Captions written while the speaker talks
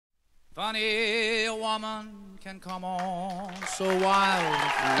Funny a woman can come on so wild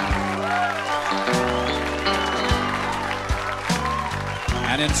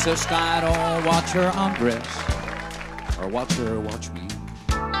and insist I don't watch her undress or watch her watch me.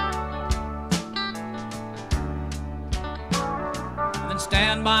 And then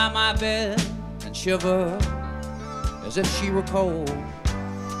stand by my bed and shiver as if she were cold.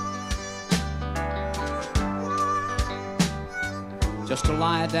 Just to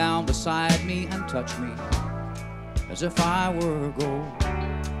lie down beside me and touch me as if I were gold.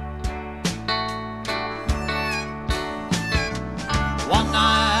 One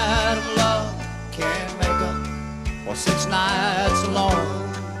night of love can't make up for 6 nights alone.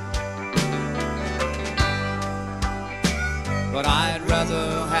 But I'd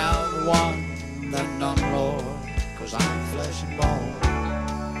rather have one than none, Lord, 'cause I'm flesh and bone.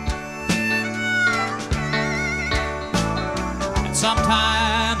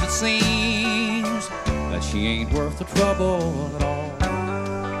 Sometimes it seems that she ain't worth the trouble at all.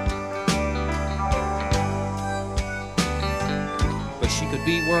 But she could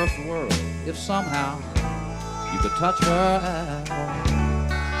be worth the world if somehow you could touch her at all.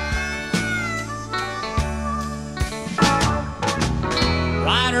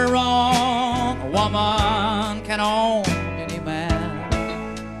 Right or wrong, a woman can own any man.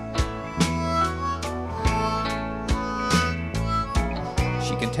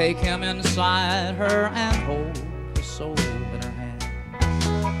 She can take him inside her and hold his soul in her hand.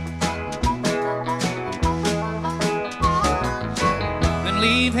 Then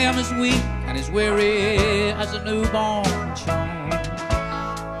leave him as weak and as weary as a newborn child.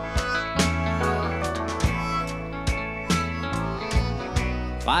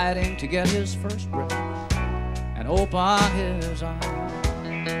 Fighting to get his first breath and open his eyes.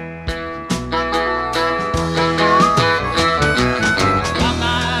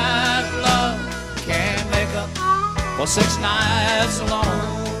 For 6 nights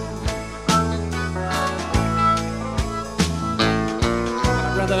alone,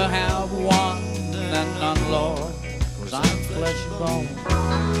 I'd rather have one than none, Lord, 'cause I'm flesh and bone.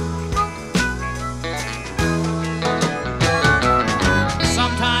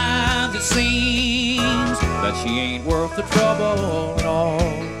 Sometimes it seems that she ain't worth the trouble at all.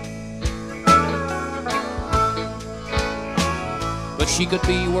 But she could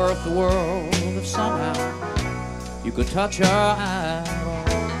be worth the world if somehow you could touch her at all.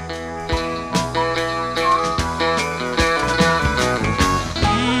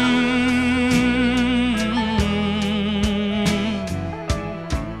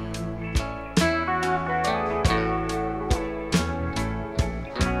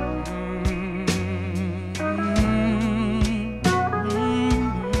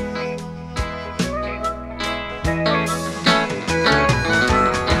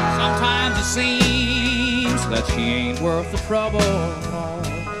 Sometimes it seems that she ain't worth the trouble at all.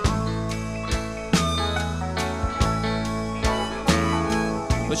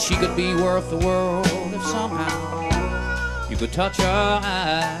 But she could be worth the world if somehow you could touch her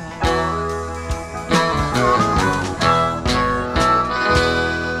eye.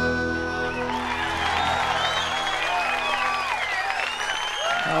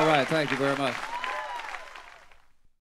 All right, thank you very much.